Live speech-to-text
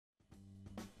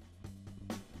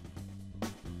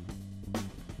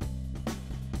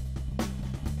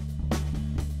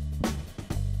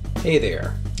Hey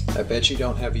there, I bet you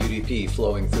don't have UDP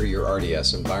flowing through your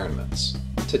RDS environments.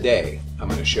 Today, I'm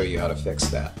going to show you how to fix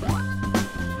that.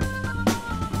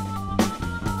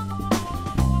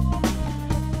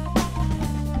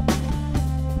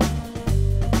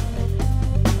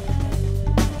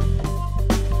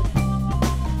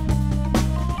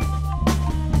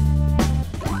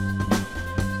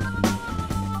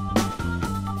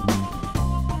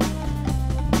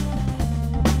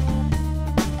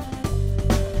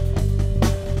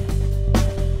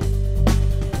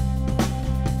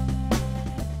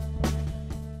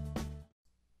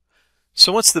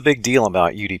 So what's the big deal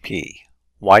about UDP?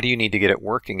 Why do you need to get it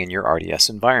working in your RDS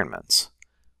environments?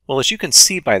 Well, as you can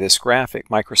see by this graphic,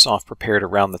 Microsoft prepared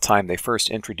around the time they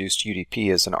first introduced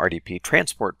UDP as an RDP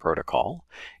transport protocol.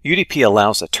 UDP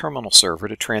allows a terminal server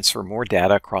to transfer more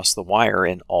data across the wire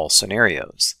in all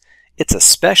scenarios. It's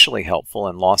especially helpful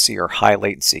in lossy or high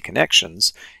latency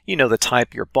connections, the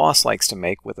type your boss likes to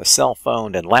make with a cell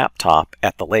phone and laptop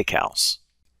at the lake house.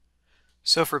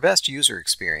 So for best user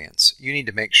experience, you need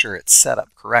to make sure it's set up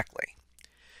correctly.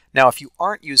 Now, if you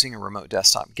aren't using a remote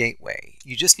desktop gateway,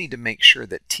 you just need to make sure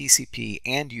that TCP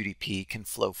and UDP can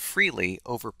flow freely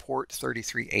over port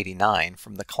 3389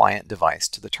 from the client device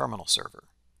to the terminal server.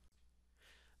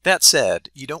 That said,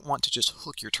 you don't want to just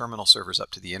hook your terminal servers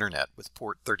up to the internet with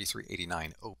port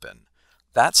 3389 open.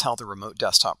 That's how the remote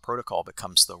desktop protocol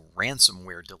becomes the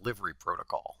ransomware delivery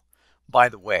protocol. By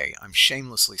the way, I'm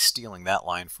shamelessly stealing that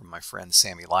line from my friend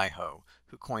Sammy Liho,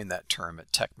 who coined that term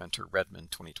at Tech Mentor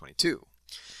Redmond 2022.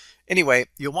 Anyway,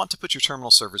 you'll want to put your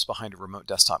terminal servers behind a remote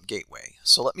desktop gateway.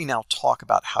 So let me now talk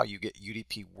about how you get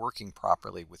UDP working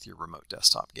properly with your remote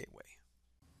desktop gateway.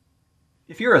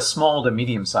 If you're a small to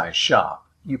medium-sized shop,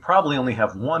 you probably only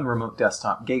have one remote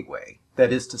desktop gateway.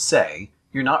 That is to say,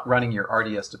 you're not running your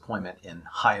RDS deployment in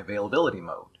high availability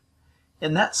mode.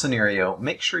 In that scenario,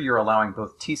 make sure you're allowing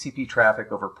both TCP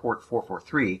traffic over port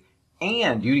 443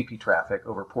 and UDP traffic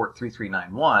over port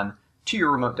 3391 to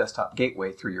your remote desktop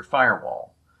gateway through your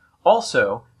firewall.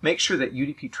 Also, make sure that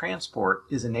UDP transport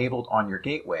is enabled on your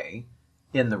gateway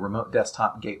in the remote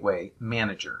desktop gateway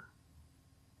manager.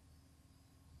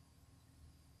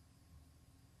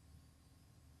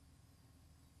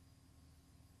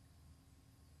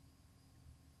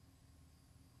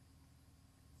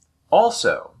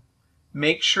 Also,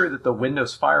 make sure that the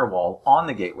Windows firewall on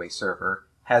the gateway server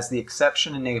has the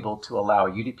exception enabled to allow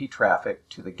UDP traffic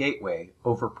to the gateway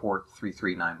over port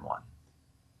 3391.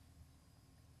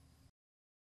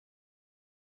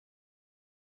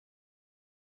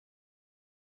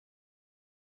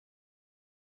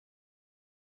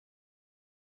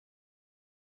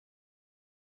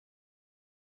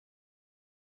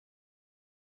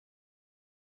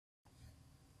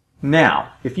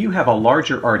 Now, if you have a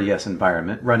larger RDS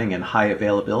environment running in high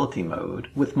availability mode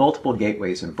with multiple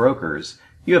gateways and brokers,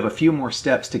 you have a few more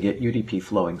steps to get UDP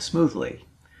flowing smoothly.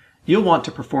 You'll want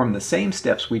to perform the same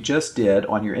steps we just did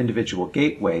on your individual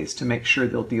gateways to make sure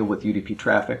they'll deal with UDP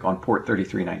traffic on port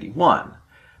 3391.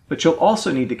 But you'll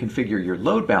also need to configure your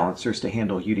load balancers to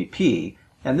handle UDP,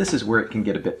 and this is where it can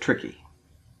get a bit tricky.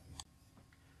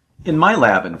 In my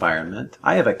lab environment,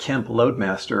 I have a Kemp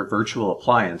LoadMaster virtual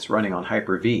appliance running on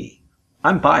Hyper-V.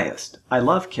 I'm biased. I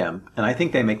love Kemp, and I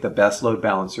think they make the best load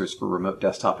balancers for remote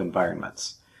desktop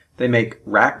environments. They make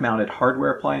rack-mounted hardware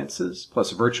appliances,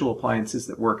 plus virtual appliances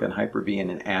that work on Hyper-V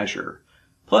and in Azure.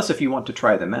 Plus, if you want to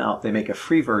try them out, they make a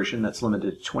free version that's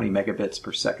limited to 20 megabits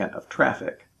per second of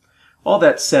traffic. All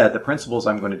that said, the principles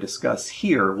I'm going to discuss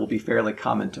here will be fairly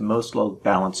common to most load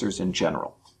balancers in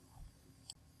general.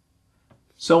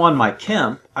 So on my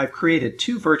Kemp, I've created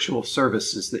two virtual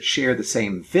services that share the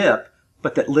same VIP,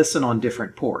 but that listen on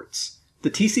different ports. The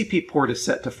TCP port is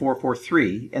set to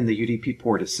 443 and the UDP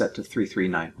port is set to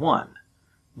 3391.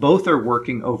 Both are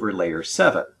working over layer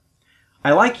 7.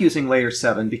 I like using layer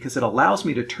 7 because it allows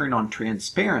me to turn on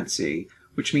transparency,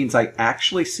 which means I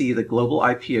actually see the global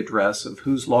IP address of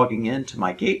who's logging into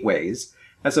my gateways,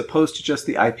 as opposed to just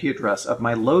the IP address of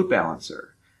my load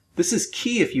balancer. This is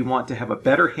key if you want to have a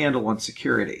better handle on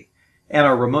security, and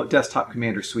our Remote Desktop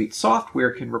Commander Suite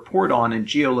software can report on and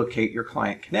geolocate your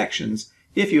client connections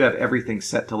if you have everything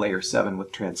set to layer 7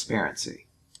 with transparency.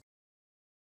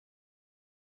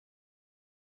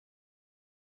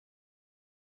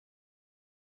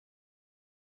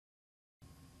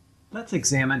 Let's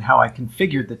examine how I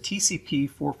configured the TCP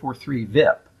 443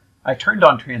 VIP. I turned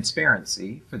on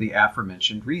transparency for the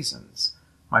aforementioned reasons.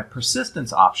 My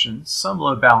persistence options, some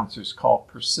load balancers call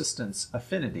persistence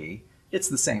affinity, it's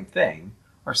the same thing,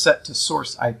 are set to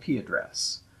source IP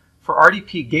address. For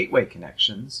RDP gateway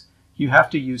connections, You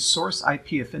have to use source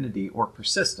IP affinity or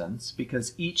persistence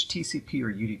because each TCP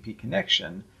or UDP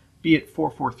connection, be it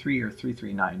 443 or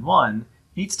 3391,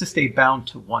 needs to stay bound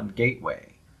to one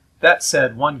gateway. That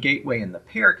said, one gateway in the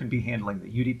pair can be handling the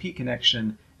UDP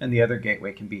connection and the other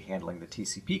gateway can be handling the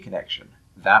TCP connection.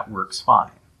 That works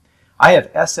fine. I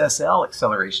have SSL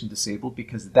acceleration disabled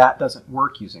because that doesn't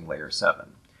work using layer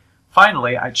 7.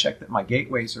 Finally, I check that my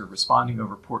gateways are responding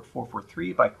over port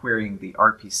 443 by querying the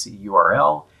RPC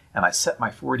URL, and I set my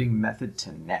forwarding method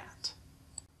to NAT.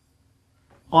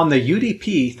 On the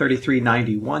UDP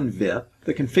 3391 VIP,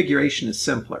 the configuration is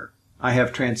simpler. I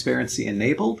have transparency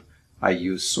enabled. I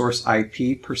use source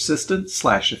IP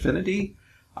persistent/affinity.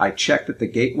 I check that the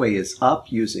gateway is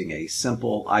up using a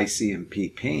simple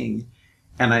ICMP ping,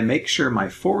 and I make sure my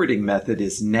forwarding method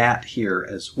is NAT here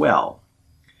as well.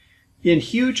 In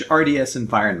huge RDS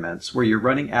environments where you're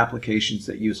running applications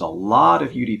that use a lot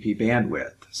of UDP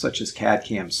bandwidth, such as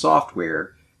CAD/CAM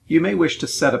software, you may wish to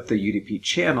set up the UDP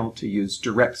channel to use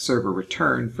direct server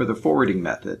return for the forwarding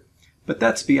method, but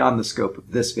that's beyond the scope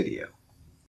of this video.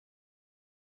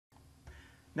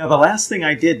 Now, the last thing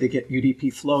I did to get UDP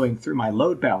flowing through my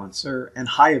load balancer and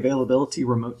high availability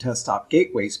remote desktop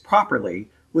gateways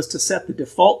properly was to set the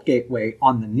default gateway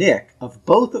on the NIC of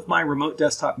both of my remote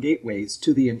desktop gateways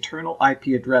to the internal IP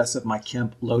address of my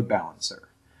KEMP load balancer.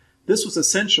 This was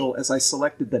essential as I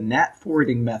selected the NAT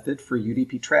forwarding method for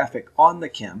UDP traffic on the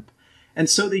KEMP, and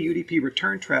so the UDP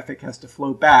return traffic has to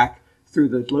flow back through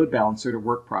the load balancer to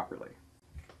work properly.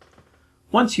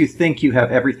 Once you think you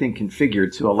have everything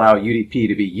configured to allow UDP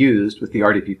to be used with the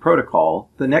RDP protocol,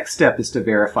 the next step is to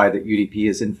verify that UDP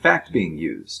is in fact being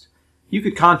used. You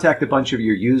could contact a bunch of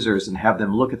your users and have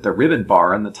them look at the ribbon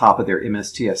bar on the top of their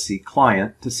MSTSC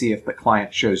client to see if the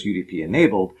client shows UDP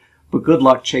enabled, but good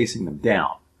luck chasing them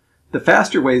down. The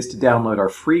faster way is to download our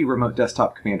free Remote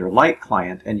Desktop Commander Lite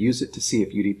client and use it to see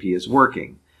if UDP is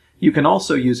working. You can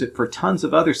also use it for tons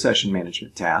of other session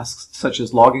management tasks, such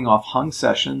as logging off hung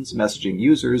sessions, messaging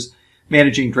users,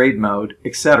 managing DRAID mode,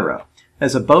 etc.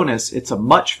 As a bonus, it's a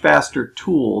much faster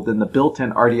tool than the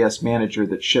built-in RDS manager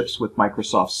that ships with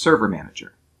Microsoft Server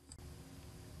Manager.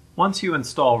 Once you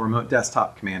install Remote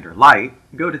Desktop Commander Lite,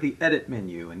 go to the Edit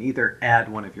menu and either add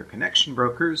one of your connection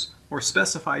brokers or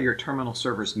specify your terminal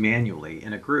servers manually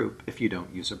in a group if you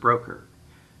don't use a broker.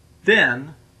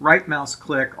 Then, right-mouse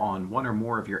click on one or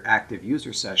more of your active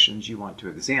user sessions you want to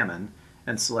examine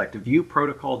and select View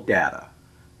Protocol Data.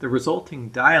 The resulting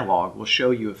dialog will show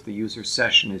you if the user's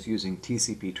session is using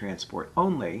TCP transport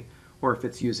only or if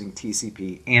it's using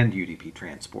TCP and UDP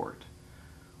transport.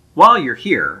 While you're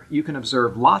here, you can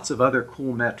observe lots of other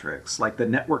cool metrics like the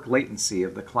network latency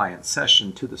of the client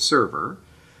session to the server,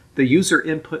 the user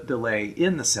input delay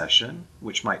in the session,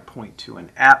 which might point to an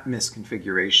app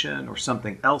misconfiguration or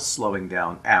something else slowing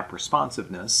down app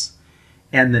responsiveness,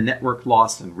 and the network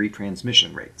loss and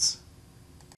retransmission rates.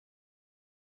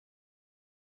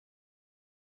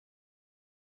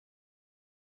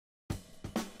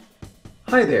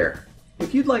 Hi there.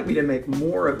 If you'd like me to make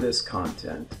more of this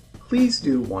content, please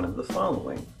do one of the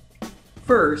following.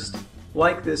 First,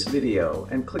 like this video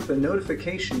and click the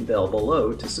notification bell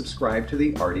below to subscribe to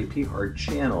the RDP Hard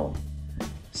channel.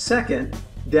 Second,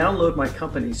 download my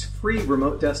company's free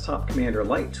Remote Desktop Commander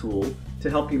Lite tool to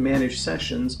help you manage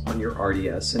sessions on your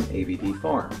RDS and AVD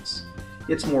farms.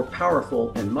 It's more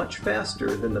powerful and much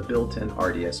faster than the built-in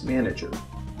RDS manager.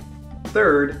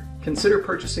 Third, consider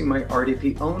purchasing my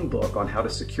RDP Own book on how to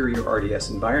secure your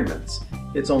RDS environments.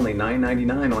 It's only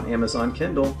 $9.99 on Amazon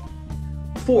Kindle.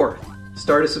 Fourth,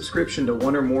 start a subscription to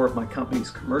one or more of my company's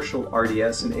commercial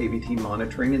RDS and AVT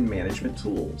monitoring and management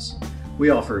tools. We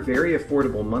offer very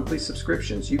affordable monthly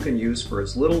subscriptions you can use for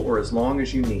as little or as long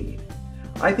as you need.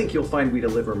 I think you'll find we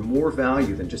deliver more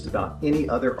value than just about any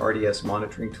other RDS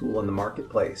monitoring tool in the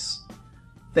marketplace.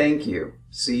 Thank you.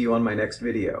 See you on my next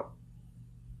video.